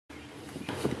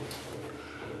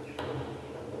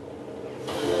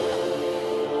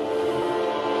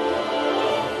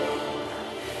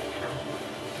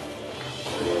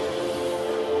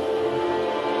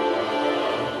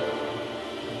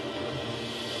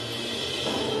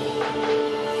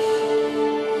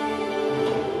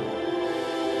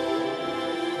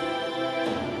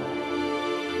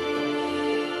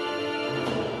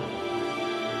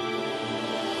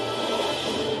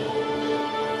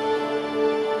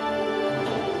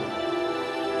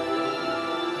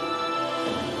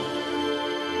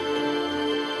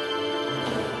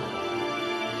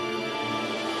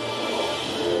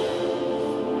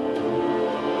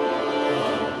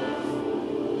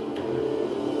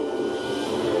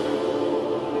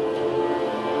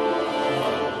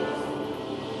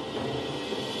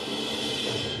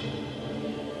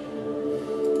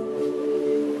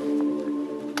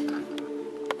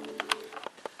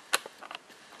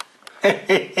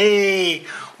Hey,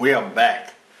 we are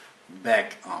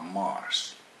back on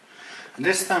Mars. And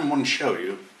this time I want to show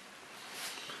you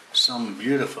some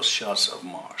beautiful shots of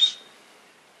Mars.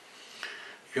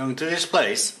 Going to this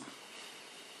place.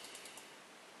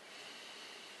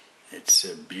 It's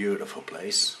a beautiful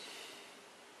place.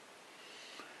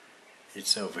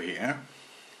 It's over here.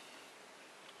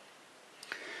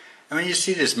 And when you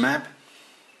see this map,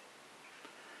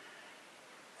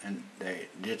 and they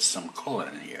did some color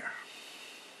in here.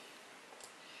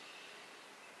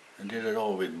 They did it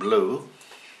all with blue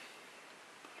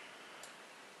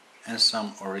and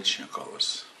some original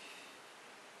colors.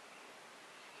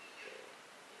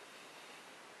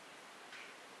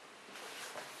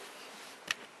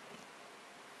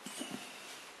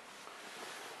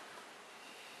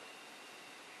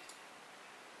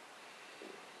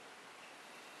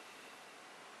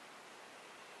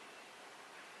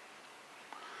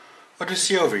 What you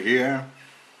see over here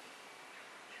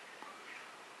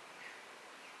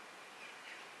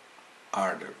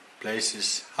are the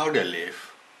places how they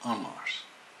live on Mars.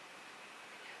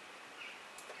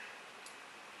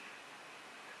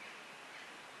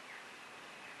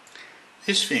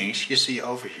 These things you see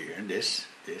over here, this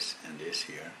and this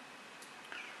here,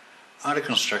 are the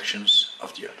constructions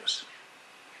of the others.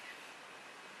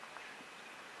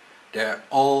 They're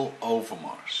all over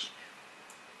Mars.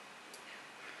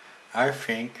 I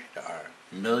think there are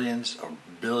millions or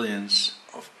billions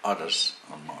of others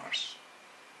on Mars.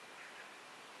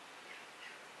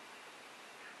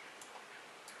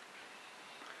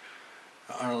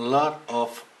 There are a lot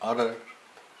of other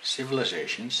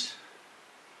civilizations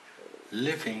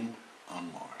living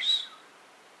on Mars.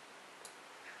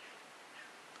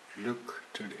 Look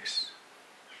to this.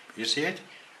 You see it?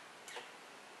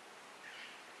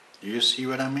 Do you see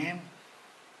what I mean?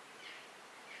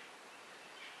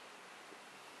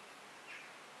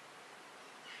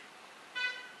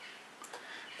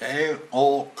 They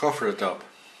all cover it up.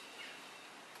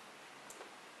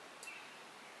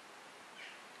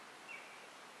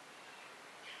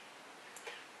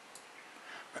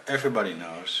 Everybody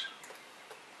knows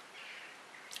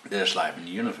there's life in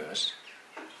the universe,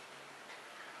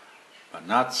 but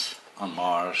not on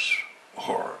Mars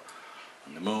or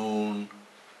on the moon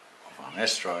or on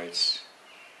asteroids.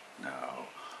 No,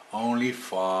 only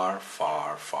far,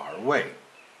 far, far away.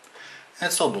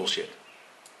 That's all bullshit.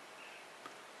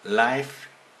 Life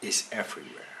is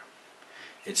everywhere.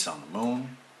 It's on the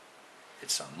moon,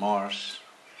 it's on Mars,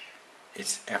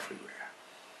 it's everywhere.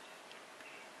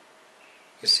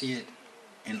 You see it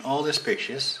in all these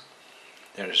pictures.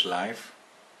 There is life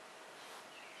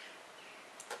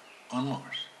on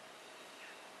Mars.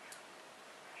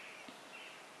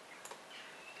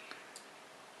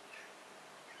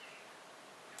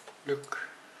 Look,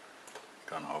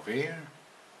 gone over here.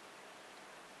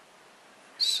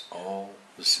 It's all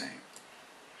the same.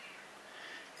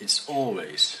 It's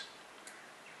always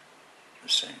the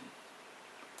same.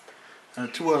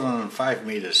 And 205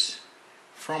 meters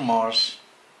from Mars,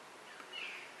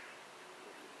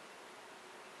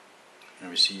 and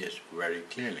we see it very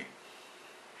clearly.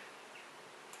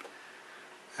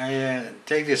 I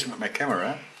take this with my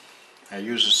camera. I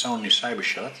use a Sony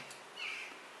Cybershot.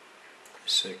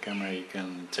 It's a camera you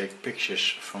can take pictures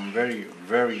from very,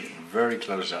 very, very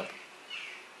close up.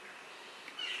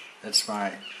 That's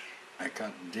why I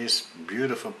got these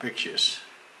beautiful pictures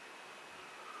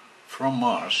from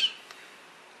Mars.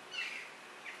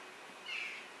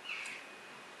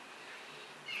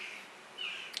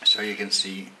 So you can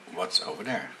see what's over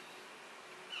there.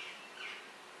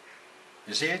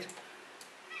 You see it?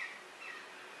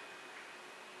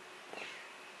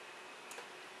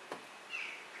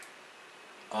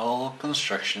 All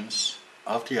constructions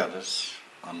of the others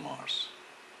on Mars.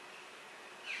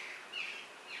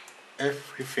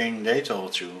 Everything they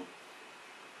told you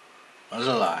was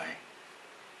a lie.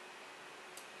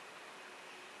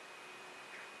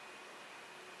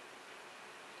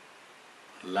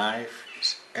 Life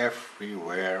is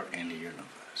everywhere in the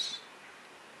universe.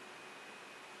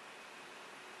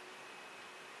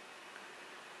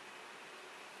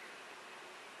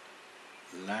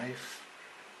 Life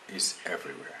is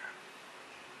everywhere.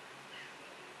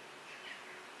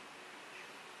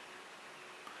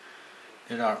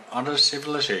 There are other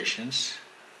civilizations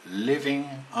living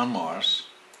on Mars.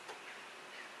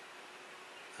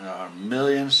 There are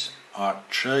millions or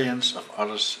trillions of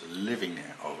others living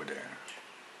there, over there.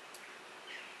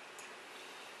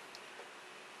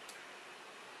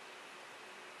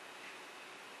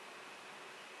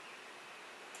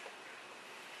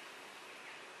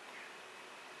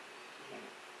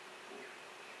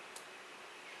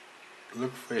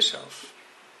 Look for yourself.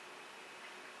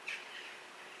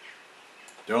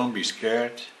 Don't be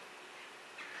scared.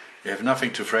 You have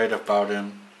nothing to afraid about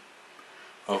them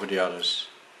over the others.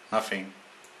 Nothing.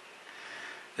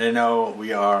 They know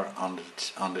we are on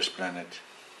this planet.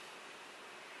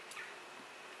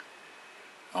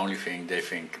 Only thing they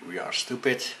think we are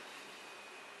stupid.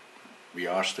 We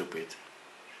are stupid.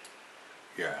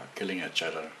 Yeah, killing each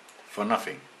other for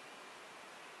nothing.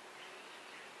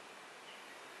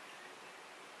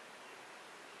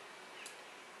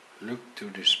 Look to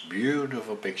this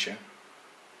beautiful picture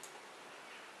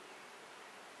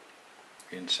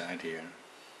inside here.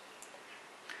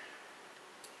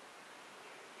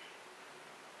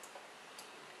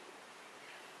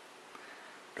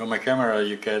 On my camera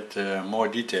you get more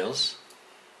details,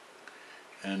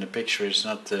 and the picture is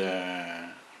not,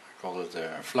 I call it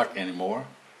a FLAC anymore.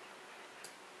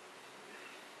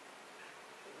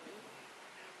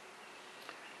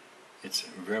 It's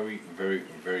very, very,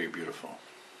 very beautiful.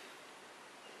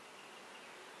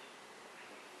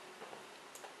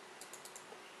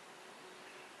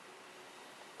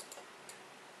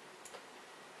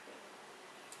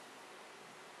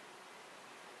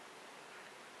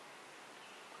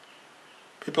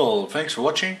 People, thanks for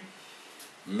watching.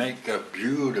 Make a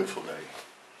beautiful day.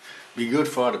 Be good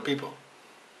for other people.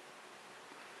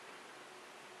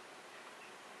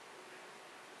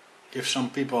 Give some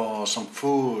people some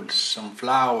food, some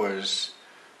flowers,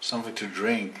 something to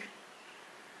drink.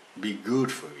 Be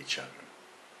good for each other.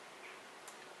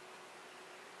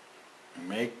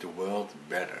 Make the world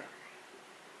better.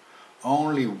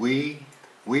 Only we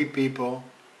people,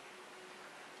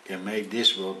 can make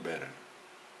this world better.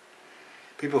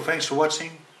 People, thanks for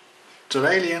watching. Tot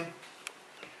alien.